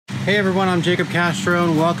Hey everyone, I'm Jacob Castro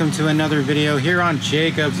and welcome to another video here on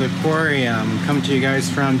Jacob's Aquarium. Coming to you guys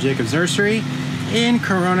from Jacob's Nursery in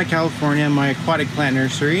Corona, California, my aquatic plant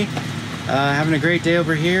nursery. Having a great day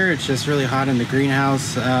over here. It's just really hot in the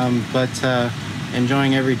greenhouse, but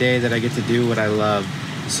enjoying every day that I get to do what I love.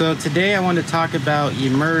 So today I want to talk about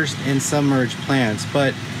immersed and submerged plants,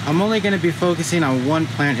 but I'm only going to be focusing on one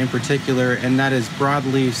plant in particular, and that is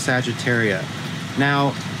broadleaf Sagittaria.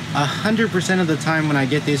 Now, 100% of the time when I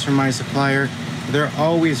get these from my supplier, they're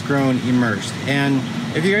always grown immersed. And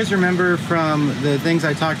if you guys remember from the things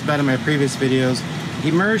I talked about in my previous videos,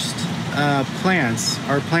 immersed plants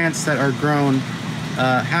are plants that are grown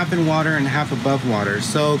half in water and half above water.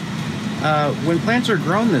 So when plants are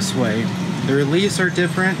grown this way, their leaves are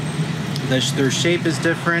different, their shape is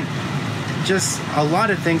different, just a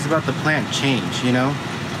lot of things about the plant change, you know?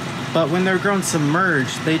 But when they're grown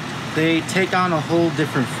submerged, they take on a whole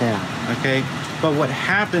different form, okay? But what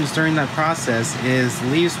happens during that process is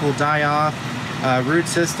leaves will die off, root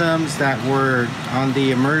systems that were on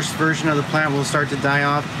the immersed version of the plant will start to die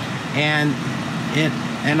off, and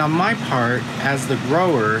on my part, as the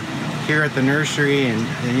grower here at the nursery,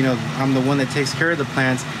 and you know, I'm the one that takes care of the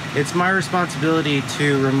plants, it's my responsibility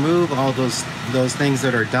to remove all those things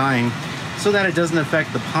that are dying so that it doesn't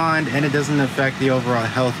affect the pond and it doesn't affect the overall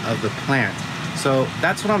health of the plant. So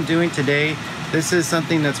that's what I'm doing today. This is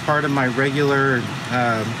something that's part of my regular,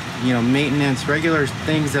 you know, maintenance, regular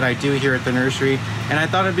things that I do here at the nursery, and I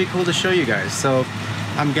thought it'd be cool to show you guys. So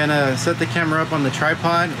I'm gonna set the camera up on the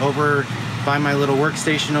tripod over by my little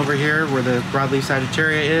workstation over here where the broadleaf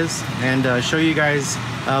Sagittaria is, and show you guys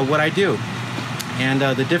what I do and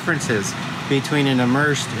the differences between an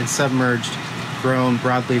immersed and submerged grown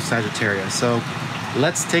broadleaf Sagittaria. So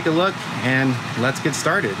let's take a look and let's get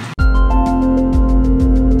started.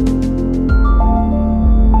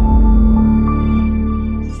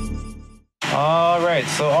 Alright,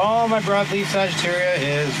 so all my broadleaf Sagittaria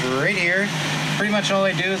is right here. Pretty much all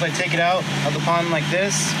I do is I take it out of the pond like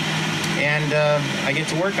this, and I get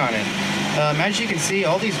to work on it. As you can see,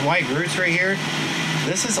 all these white roots right here,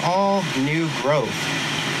 this is all new growth.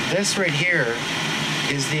 This right here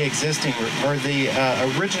is the existing, or the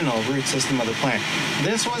original root system of the plant.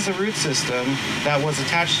 This was a root system that was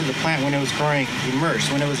attached to the plant when it was growing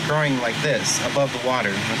immersed, when it was growing like this, above the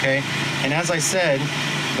water, okay? And as I said,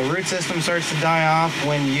 the root system starts to die off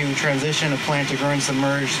when you transition a plant to growing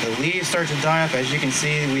submerged. The leaves start to die off. As you can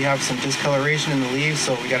see, we have some discoloration in the leaves,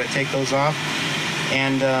 so we got to take those off.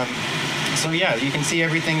 And so yeah, you can see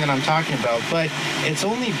everything that I'm talking about. But it's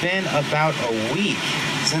only been about a week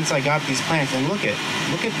since I got these plants, and look at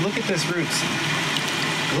this roots.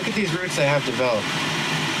 Look at these roots that have developed.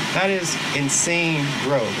 That is insane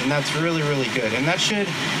growth, and that's really, really good. And that should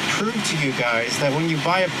prove to you guys that when you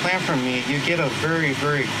buy a plant from me, you get a very,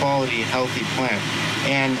 very quality, healthy plant.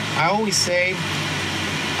 And I always say,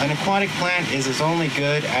 an aquatic plant is as only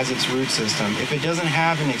good as its root system. If it doesn't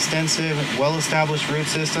have an extensive, well-established root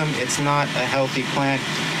system, it's not a healthy plant,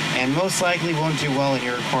 and most likely won't do well in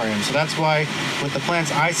your aquarium. So that's why with the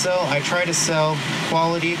plants I sell, I try to sell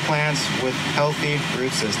quality plants with healthy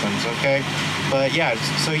root systems, okay? But yeah,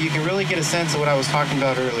 so you can really get a sense of what I was talking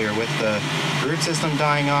about earlier with the root system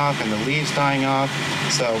dying off and the leaves dying off.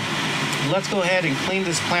 So let's go ahead and clean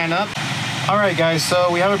this plant up. Alright guys,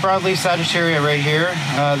 so we have a broadleaf Sagittaria right here.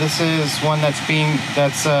 This is one that's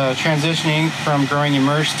transitioning from growing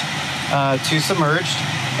immersed to submerged.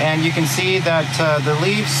 And you can see that the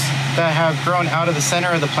leaves that have grown out of the center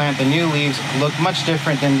of the plant, the new leaves, look much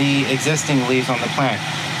different than the existing leaves on the plant.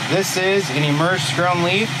 This is an immersed grown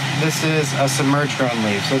leaf. This is a submerged grown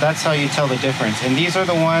leaf. So that's how you tell the difference. And these are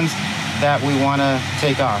the ones that we want to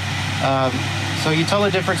take off. So you tell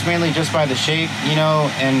the difference mainly just by the shape, you know,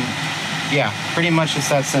 and yeah, pretty much it's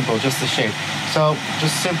that simple, just the shape. So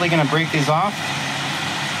just simply going to break these off.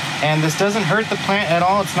 And this doesn't hurt the plant at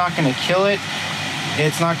all. It's not going to kill it.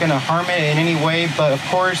 It's not going to harm it in any way. But of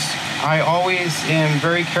course, I always am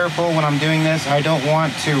very careful when I'm doing this. I don't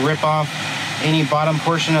want to rip off any bottom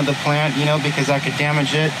portion of the plant, you know, because that could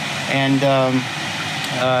damage it. And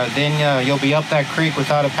then you'll be up that creek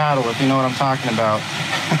without a paddle, if you know what I'm talking about.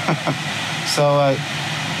 So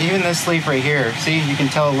even this leaf right here, see, you can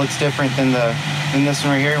tell it looks different than this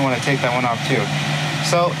one right here. I want to take that one off too.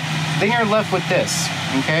 So then you're left with this,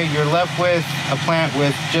 okay? You're left with a plant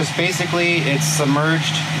with just basically its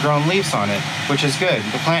submerged grown leaves on it, which is good.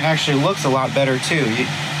 The plant actually looks a lot better too.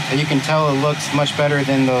 You can tell it looks much better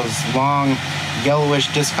than those long yellowish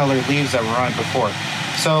discolored leaves that were on it before.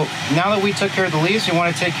 So now that we took care of the leaves, we want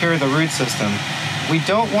to take care of the root system. We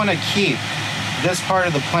don't want to keep this part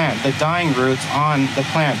of the plant, the dying roots, on the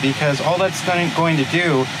plant, because all that's going to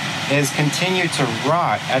do is continue to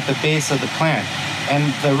rot at the base of the plant.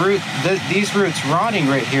 And these roots rotting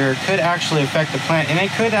right here could actually affect the plant, and it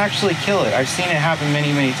could actually kill it. I've seen it happen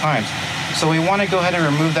many, many times. So we want to go ahead and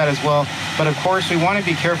remove that as well. But of course, we want to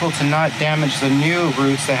be careful to not damage the new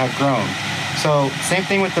roots that have grown. So same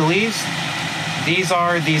thing with the leaves. These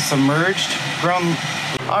are the submerged grown.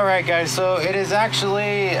 All right, guys, so it is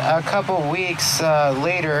actually a couple weeks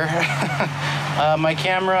later. My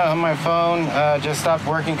camera on my phone just stopped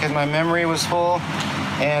working because my memory was full.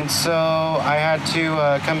 And so I had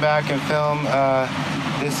to come back and film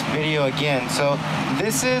this video again. So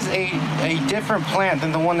this is a different plant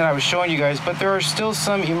than the one that I was showing you guys, but there are still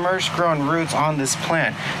some immersed grown roots on this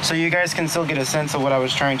plant. So you guys can still get a sense of what I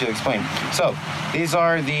was trying to explain. So these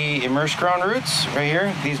are the immersed grown roots right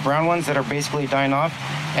here, these brown ones that are basically dying off.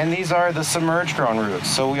 And these are the submerged grown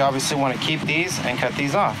roots. So we obviously want to keep these and cut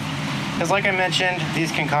these off. Because like I mentioned,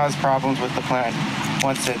 these can cause problems with the plant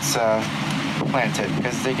once it's planted,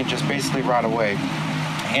 because they can just basically rot away.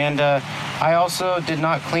 And I also did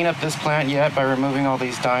not clean up this plant yet by removing all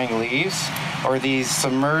these dying leaves, or these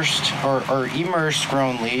submerged or immersed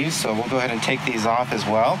grown leaves. So we'll go ahead and take these off as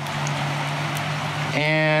well.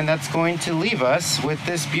 And that's going to leave us with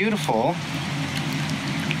this beautiful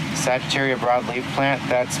Sagittaria broadleaf plant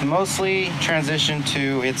that's mostly transitioned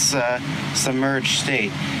to its submerged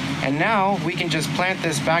state. And now we can just plant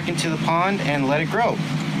this back into the pond and let it grow.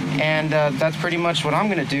 And that's pretty much what I'm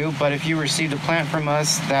going to do. But if you received a plant from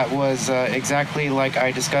us that was exactly like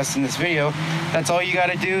I discussed in this video, that's all you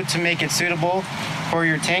got to do to make it suitable for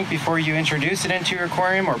your tank before you introduce it into your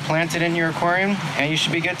aquarium or plant it in your aquarium, and you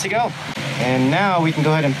should be good to go. And now we can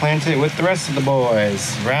go ahead and plant it with the rest of the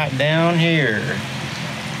boys right down here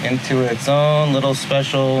into its own little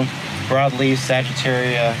special broadleaf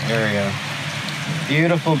Sagittaria area.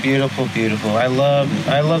 Beautiful, beautiful, beautiful. I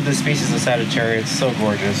love this species of Sagittaria. It's so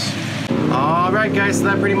gorgeous. All right, guys, so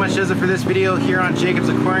that pretty much does it for this video here on Jacob's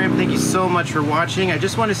Aquarium. Thank you so much for watching. I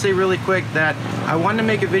just want to say really quick that I wanted to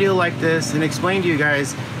make a video like this and explain to you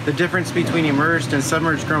guys the difference between immersed and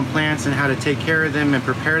submerged grown plants and how to take care of them and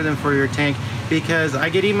prepare them for your tank, because I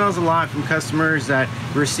get emails a lot from customers that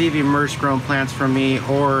receive immersed grown plants from me,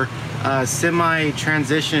 or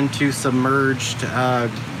semi-transition to submerged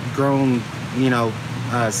grown,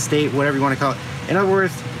 state, whatever you want to call it. In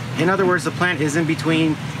other words, the plant is in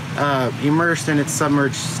between immersed and its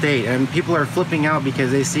submerged state, and people are flipping out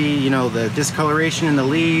because they see the discoloration in the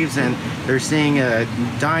leaves, and they're seeing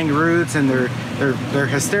dying roots, and they're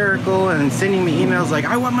hysterical and sending me emails like,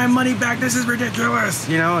 I want my money back, this is ridiculous,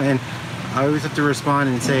 and I always have to respond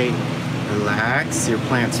and say, relax, your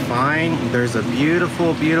plant's fine. There's a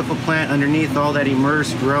beautiful, beautiful plant underneath all that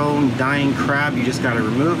immersed, grown, dying crap. You just got to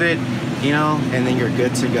remove it, and then you're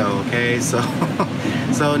good to go, okay? So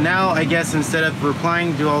so now I guess instead of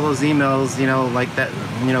replying to all those emails, like that,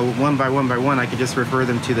 one by one, I could just refer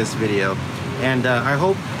them to this video. And I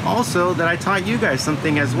hope also that I taught you guys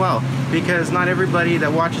something as well, because not everybody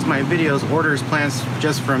that watches my videos orders plants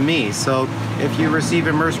just from me. So if you receive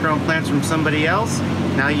immersed grown plants from somebody else,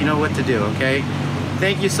 now you know what to do, okay?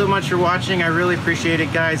 Thank you so much for watching. I really appreciate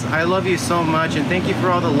it, guys. I love you so much, and thank you for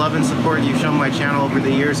all the love and support you've shown my channel over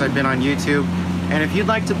the years I've been on YouTube. And if you'd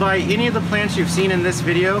like to buy any of the plants you've seen in this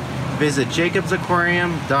video, visit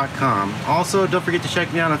jacobsaquarium.com. Also, don't forget to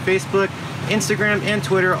check me out on Facebook, Instagram, and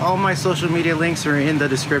Twitter. All my social media links are in the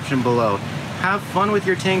description below. Have fun with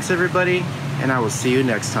your tanks, everybody, and I will see you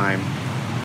next time.